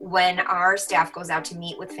When our staff goes out to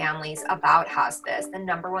meet with families about hospice, the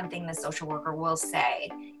number one thing the social worker will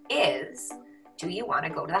say is, do you want to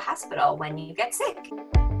go to the hospital when you get sick?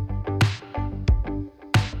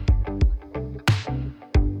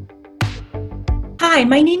 Hi,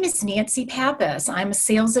 my name is Nancy Pappas. I'm a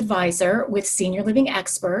sales advisor with Senior Living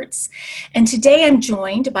Experts, and today I'm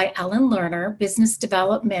joined by Ellen Lerner, Business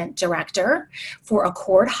Development Director for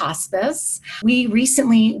Accord Hospice. We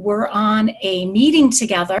recently were on a meeting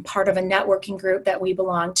together, part of a networking group that we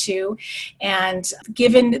belong to, and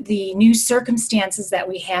given the new circumstances that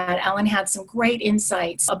we had, Ellen had some great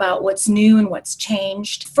insights about what's new and what's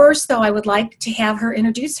changed. First, though, I would like to have her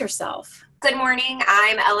introduce herself. Good morning.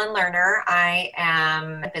 I'm Ellen Lerner. I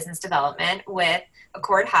am business development with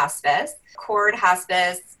Accord Hospice. Accord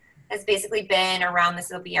Hospice has basically been around, this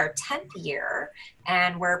will be our 10th year,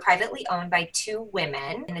 and we're privately owned by two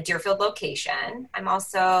women in the Deerfield location. I'm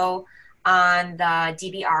also on the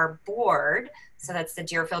DBR board, so that's the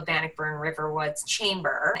Deerfield, Bannockburn, Riverwoods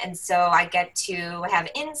Chamber, and so I get to have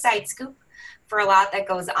inside scoop for a lot that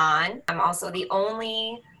goes on. I'm also the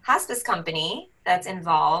only hospice company that's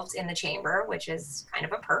involved in the chamber, which is kind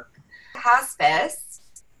of a perk. Hospice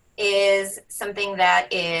is something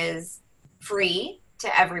that is free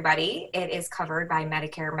to everybody. It is covered by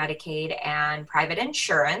Medicare, Medicaid, and private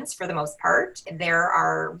insurance for the most part. There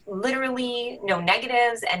are literally no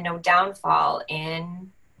negatives and no downfall in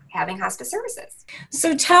having hospice services.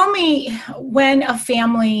 So tell me when a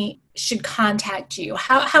family should contact you.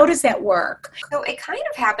 How does that work? So it kind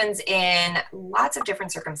of happens in lots of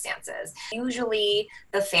different circumstances. Usually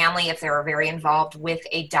the family, if they're very involved with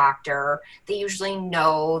a doctor, they usually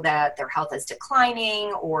know that their health is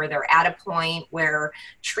declining, or they're at a point where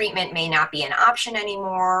treatment may not be an option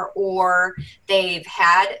anymore, or they've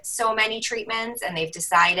had so many treatments and they've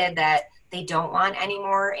decided that they don't want any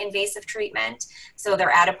more invasive treatment. So they're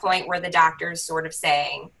at a point where the doctor's sort of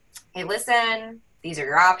saying, hey, listen, these are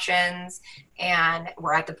your options, and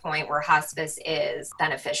we're at the point where hospice is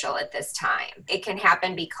beneficial at this time. It can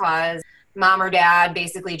happen because mom or dad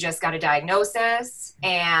basically just got a diagnosis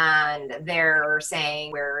and they're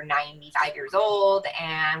saying we're 95 years old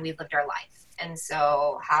and we've lived our life. And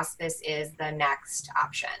so hospice is the next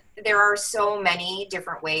option. There are so many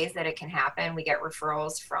different ways that it can happen. We get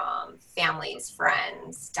referrals from families,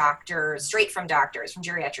 friends, doctors, straight from doctors, from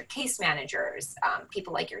geriatric case managers,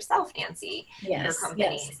 people like yourself, Nancy, your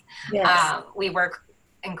companies. Yes. We work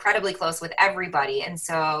incredibly close with everybody. And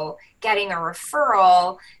so getting a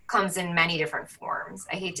referral comes in many different forms.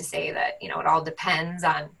 I hate to say that, it all depends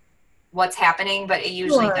on what's happening, but it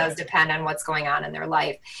usually does depend on what's going on in their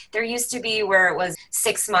life. There used to be where it was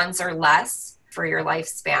 6 months or less for your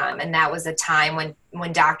lifespan. And that was a time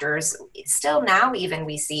when doctors, still now even,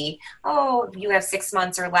 we see, oh, you have 6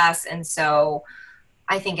 months or less. And so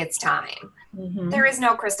I think it's time. Mm-hmm. There is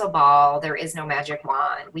no crystal ball. There is no magic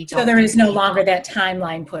wand. So there is no longer that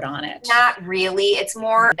timeline put on it. Not really. It's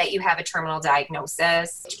more that you have a terminal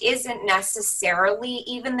diagnosis, which isn't necessarily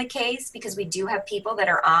even the case, because we do have people that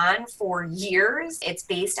are on for years. It's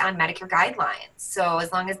based on Medicare guidelines. So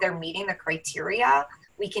as long as they're meeting the criteria,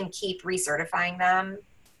 we can keep recertifying them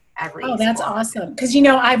every Oh, that's awesome. Because,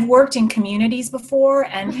 I've worked in communities before,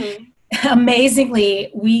 and mm-hmm.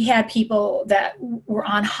 Amazingly, we had people that were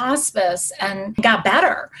on hospice and got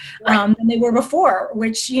better than they were before,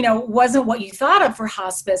 which, wasn't what you thought of for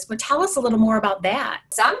hospice. But tell us a little more about that.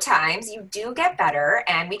 Sometimes you do get better,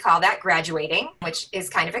 and we call that graduating, which is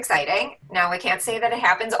kind of exciting. Now, I can't say that it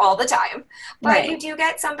happens all the time, but you do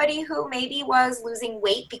get somebody who maybe was losing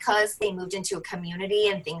weight because they moved into a community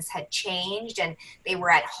and things had changed, and they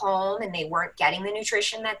were at home and they weren't getting the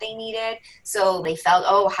nutrition that they needed. So they felt,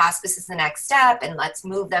 oh, hospice is the next step, and let's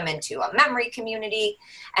move them into a memory community.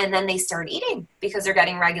 And then they start eating because they're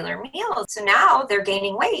getting regular meals. So now they're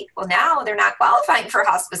gaining weight. Well, now they're not qualifying for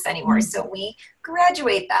hospice anymore. Mm-hmm. So we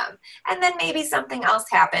graduate them. And then maybe something else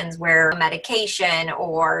happens where medication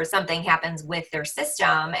or something happens with their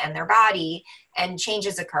system and their body, and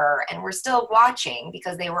changes occur. And we're still watching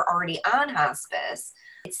because they were already on hospice.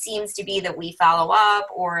 It seems to be that we follow up,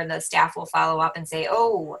 or the staff will follow up and say,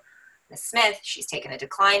 oh, Ms. Smith, she's taken a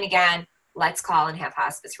decline again. Let's call and have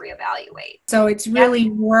hospice reevaluate. So it's really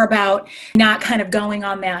more about not kind of going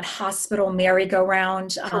on that hospital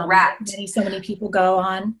merry-go-round. Correct. So many people go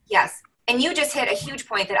on. Yes. And you just hit a huge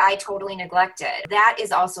point that I totally neglected. That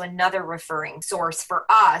is also another referring source for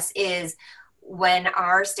us, is when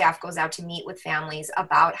our staff goes out to meet with families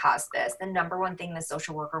about hospice, the number one thing the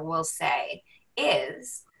social worker will say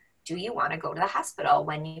is, do you want to go to the hospital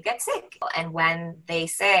when you get sick? And when they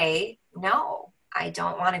say, no, I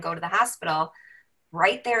don't want to go to the hospital,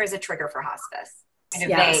 right there is a trigger for hospice. kind of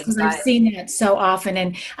Yes, vague, because I've but seen that so often.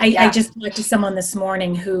 And I yeah, just talked to someone this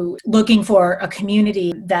morning who looking for a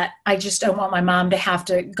community that I just don't want my mom to have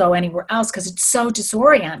to go anywhere else because it's so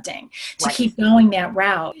disorienting to right. keep going that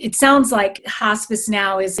route. It sounds like hospice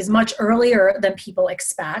now is much earlier than people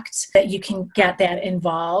expect, that you can get that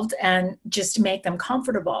involved and just make them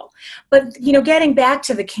comfortable. But, getting back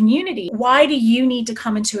to the community, why do you need to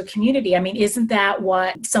come into a community? I mean, isn't that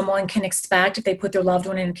what someone can expect if they put their loved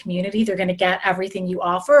one in a community? They're going to get everything you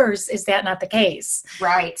offer, or is that not the case?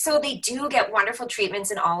 Right. So they do get wonderful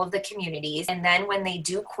treatments in all of the communities. And then when they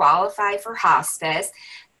do qualify for hospice,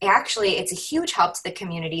 actually it's a huge help to the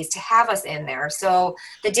communities to have us in there. So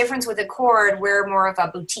the difference with Accord, we're more of a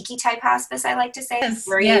boutique type hospice, I like to say, Yes,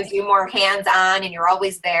 where yes. you do more hands-on and you're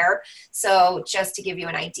always there. So just to give you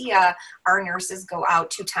an idea, our nurses go out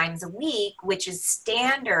 2 times a week, which is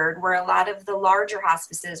standard, where a lot of the larger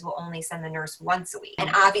hospices will only send the nurse once a week. And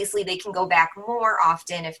obviously they can go back more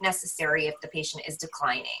often if necessary, if the patient is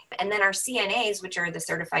declining. And then our CNAs, which are the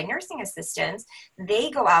certified nursing assistants, they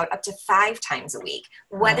go out up to 5 times a week.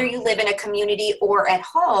 Whether you live in a community or at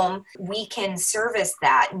home, we can service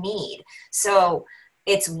that need. So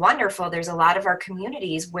it's wonderful. There's a lot of our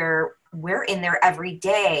communities where we're in there every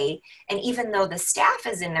day. And even though the staff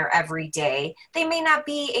is in there every day, they may not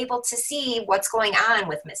be able to see what's going on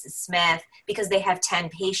with Mrs. Smith because they have 10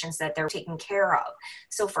 patients that they're taking care of.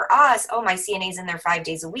 So for us, my CNA's in there 5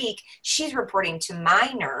 days a week. She's reporting to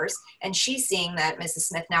my nurse and she's seeing that Mrs.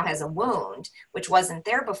 Smith now has a wound, which wasn't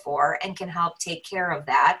there before, and can help take care of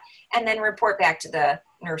that and then report back to the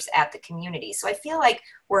nurse at the community. So I feel like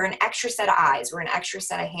we're an extra set of eyes, we're an extra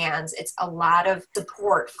set of hands. It's a lot of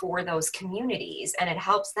support for those communities and it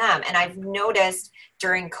helps them. And I've noticed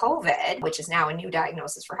during COVID, which is now a new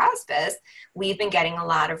diagnosis for hospice, we've been getting a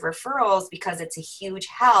lot of referrals because it's a huge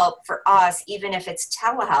help for us, even if it's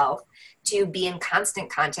telehealth, to be in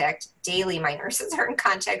constant contact daily. My nurses are in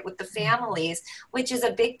contact with the families, which is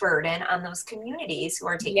a big burden on those communities who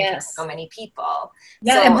are taking care of so many people.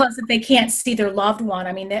 Yeah, So, and plus if they can't see their loved one,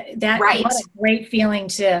 I mean, that right. what a great feeling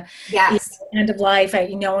to Yes. end of life.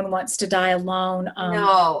 No one wants to die alone.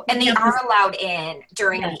 No, and they are allowed in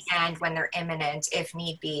during Yes. the end when they're imminent, if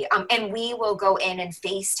need be. And we will go in and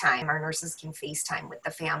FaceTime. Our nurses can FaceTime with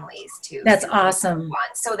the families too. That's awesome.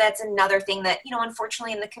 So that's another thing that,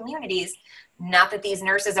 unfortunately in the communities, not that these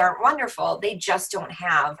nurses aren't wonderful, they just don't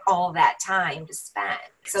have all that time to spend.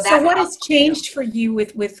 So what has changed for you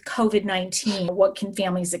with COVID-19? What can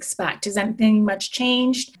families expect? Has anything much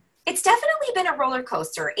changed? It's definitely been a roller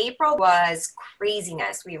coaster. April was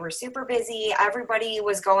craziness. We were super busy. Everybody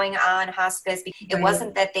was going on hospice. It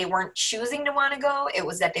wasn't that they weren't choosing to want to go. It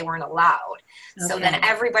was that they weren't allowed. Okay. So then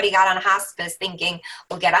everybody got on hospice thinking,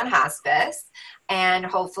 we'll get on hospice and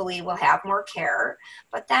hopefully we'll have more care.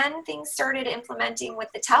 But then things started implementing with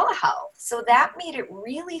the telehealth. So that made it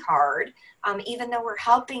really hard. Even though we're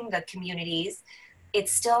helping the communities,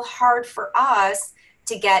 it's still hard for us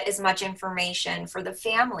to get as much information for the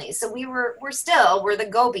families. So we're the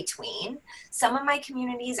go-between. Some of my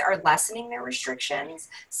communities are lessening their restrictions.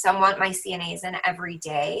 Some want my CNAs in every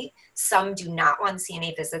day. Some do not want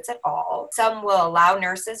CNA visits at all. Some will allow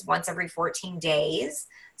nurses once every 14 days.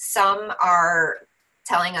 Some are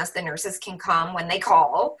telling us the nurses can come when they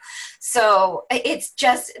call. So it's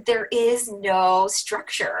just, there is no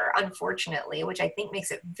structure, unfortunately, which I think makes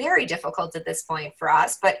it very difficult at this point for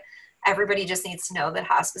us. But everybody just needs to know that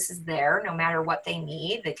hospice is there no matter what they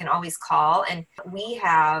need. They can always call, and we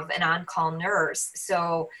have an on-call nurse.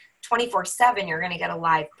 So 24/7, you're going to get a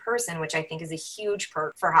live person, which I think is a huge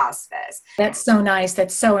perk for hospice. That's so nice.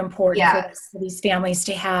 That's so important for these families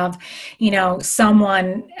to have,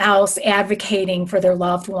 someone else advocating for their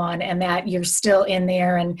loved one, and that you're still in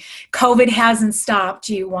there. And COVID hasn't stopped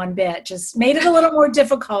you one bit, just made it a little more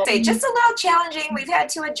difficult. Just a little challenging. We've had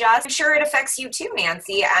to adjust. I'm sure it affects you too,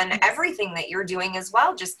 Nancy, and everything that you're doing as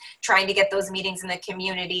well, just trying to get those meetings in the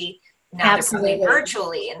community now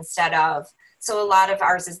virtually instead of. So a lot of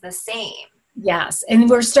ours is the same. Yes. And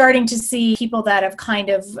we're starting to see people that have kind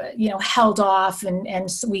of, held off and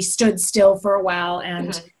we stood still for a while.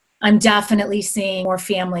 And I'm definitely seeing more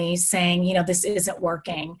families saying, this isn't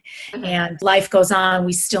working and life goes on.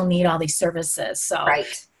 We still need all these services. So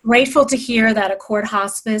grateful to hear that Accord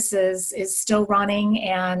Hospice is still running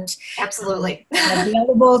and absolutely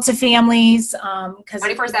available to families.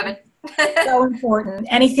 24/7. So important.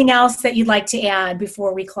 Anything else that you'd like to add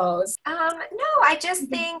before we close? No, I just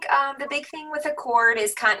think the big thing with Accord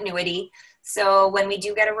is continuity. So when we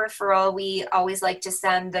do get a referral, we always like to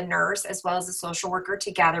send the nurse as well as the social worker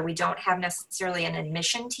together. We don't have necessarily an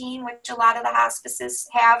admission team, which a lot of the hospices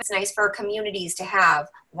have. It's nice for our communities to have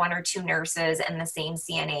one or two nurses and the same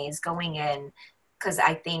CNAs going in, because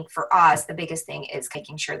I think for us, the biggest thing is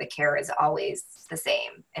making sure the care is always the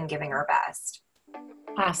same and giving our best.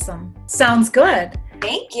 Awesome. Sounds good.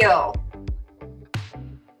 Thank you.